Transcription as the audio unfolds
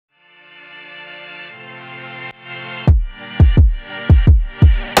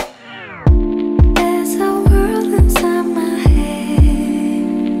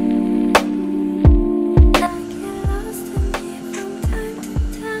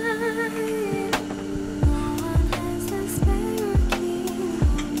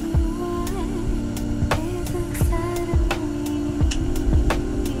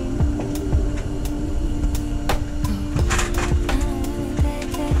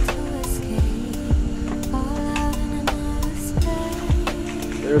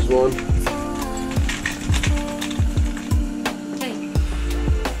There's one.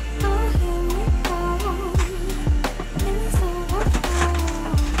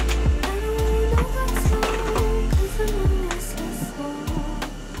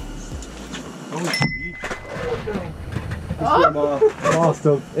 I lost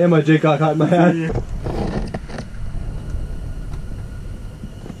him. And my jig got caught in my hand.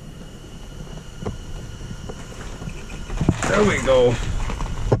 There we go.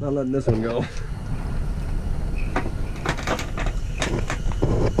 Not letting this one go.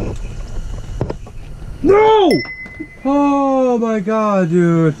 No! Oh my god,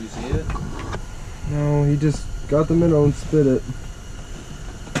 dude. Did you see it? No, he just got the minnow and spit it.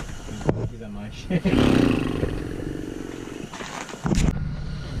 He's on my shit.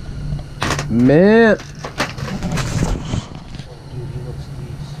 Man.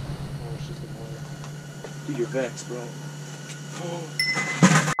 Dude, you're vexed, bro.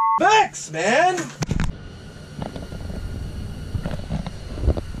 Vex, man!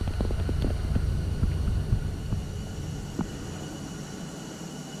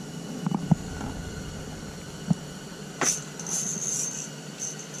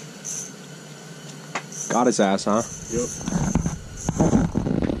 Got his ass, huh? Yep.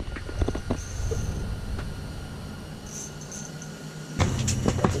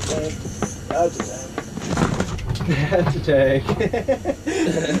 That's a tag.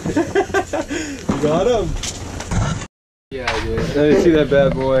 You got him? Yeah, I did. Let me see that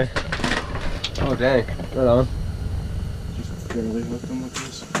bad boy. Oh, dang. Right on. Just barely hooked him with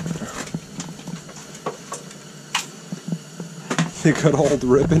this. The good old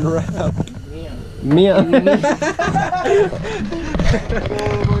rip and wrap. Yeah.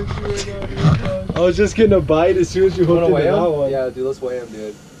 I was just getting a bite as soon as you hooked into that one. Yeah, dude, let's weigh him,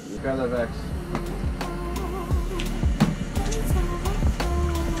 dude. Grab that Vex.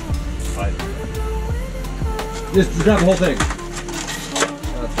 Just grab the whole thing.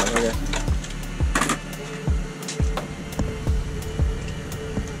 That's fine, okay.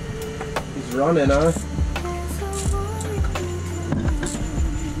 He's running, huh?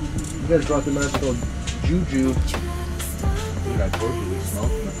 You guys brought the magical juju. Dude, I told you we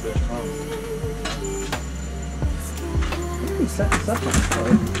smoked in the fish pump. You set this up on the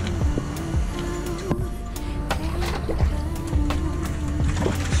phone.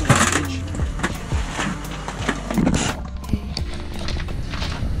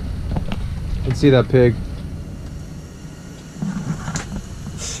 Let's see that pig.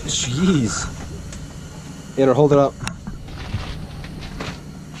 Jeez. Andrew, hold it up.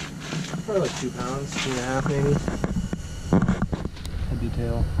 Probably like 2 pounds, 2.5 maybe. Head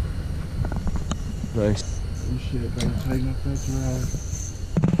detail. Nice. Oh shit, better tighten up that drag.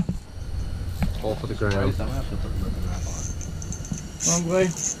 All for the ground. I'm gonna have to put the rip and wrap on. Wrong way.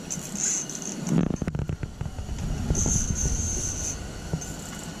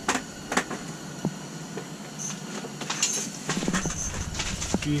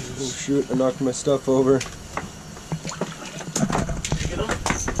 Jesus. Oh shoot, I knocked my stuff over.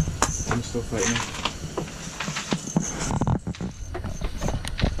 I'm still fighting.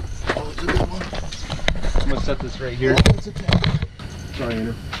 Oh, it's a good one. I'm gonna set this right here. Oh, it's a tank. Sorry,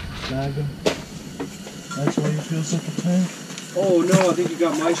 Andrew. Snag him. That's why you feel such a tank. Oh no, I think you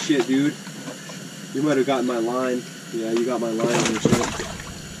got my shit, dude. You might have gotten my line. Yeah, you got my line on your shit.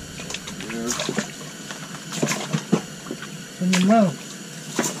 Yeah. In your mouth.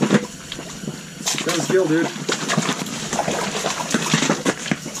 Got his gill, dude.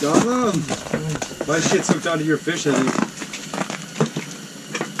 Got him! My shit's hooked onto your fish, I think.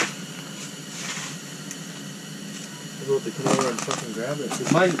 I'll go to come over and fucking grab it.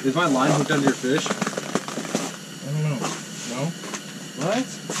 Is my line hooked onto your fish? I don't know. No? What?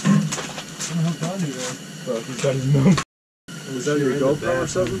 I'm hooked on you there. Oh, he's got his mouth. Was that your GoPro or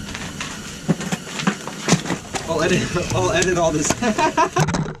something? I'll edit all this.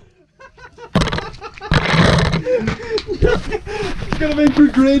 It's gonna make for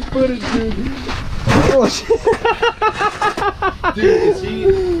great footage, dude. Oh shit. Dude, is he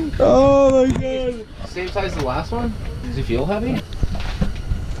Oh my god. same size as the last one? Does he feel heavy?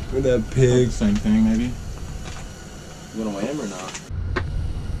 Look at that pig. Same thing, maybe. You wanna weigh him or not?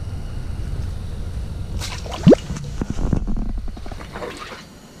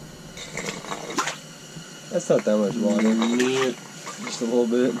 That's not that much water. Just a little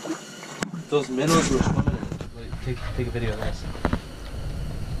bit. Those minnows were swimming. Wait, take a video of this.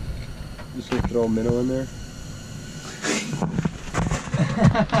 Just gonna throw a minnow in there.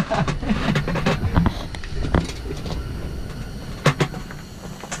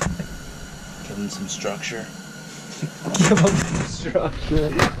 Give him some structure. Give up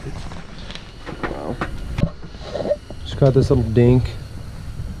destruction. Wow. Just got this little dink.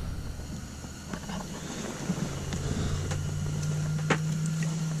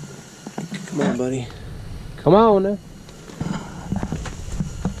 Come on, buddy. Come on now.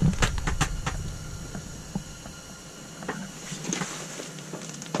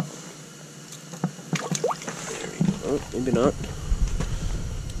 Oh, maybe not.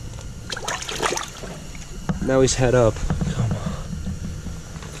 Now he's head up. Come on.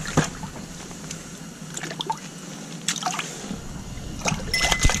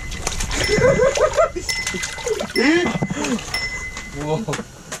 Whoa.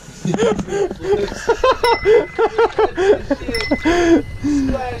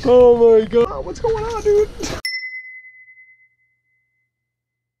 Oh my god. What's going on, dude?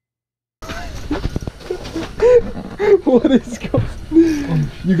 What is going on?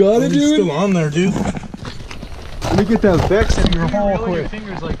 You got it, dude? It's still on there, dude. Let me get that Vex in your hole quick. Your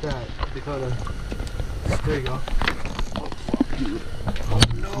fingers like that, Dakota. There you go. Oh, fuck, dude. Oh,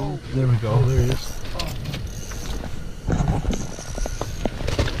 no. There we go. Oh, there it is.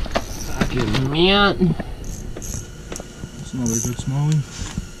 Fucking man. That's another good smallie.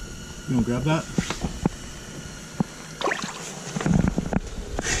 You want to grab that?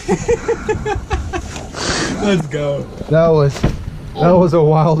 Let's go. That was a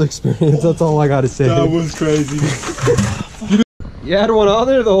wild experience. That's all I gotta say. That was crazy. You had one on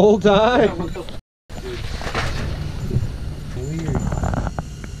there the whole time. Weird.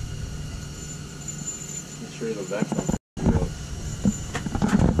 I'm sure the Vex will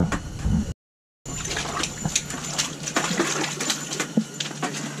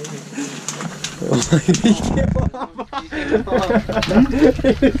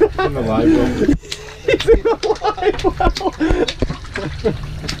in the live well. He's in the live well.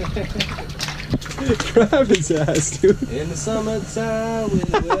 Grab his ass, dude. In the summertime when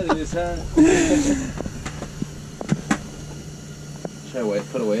the weather is hot. Should I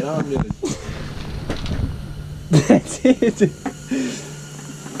put a weight on, dude? That's it.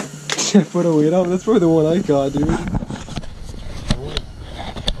 Should I put a weight on? That's probably the one I caught, dude.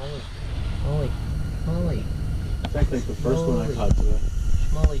 Holy. It's actually the first one I caught today.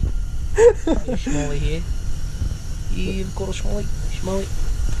 Schmolly. Schmolly here. You've got a schmolly. Schmolly.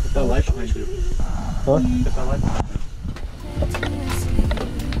 Put that light behind you. Huh? Put that light behind you.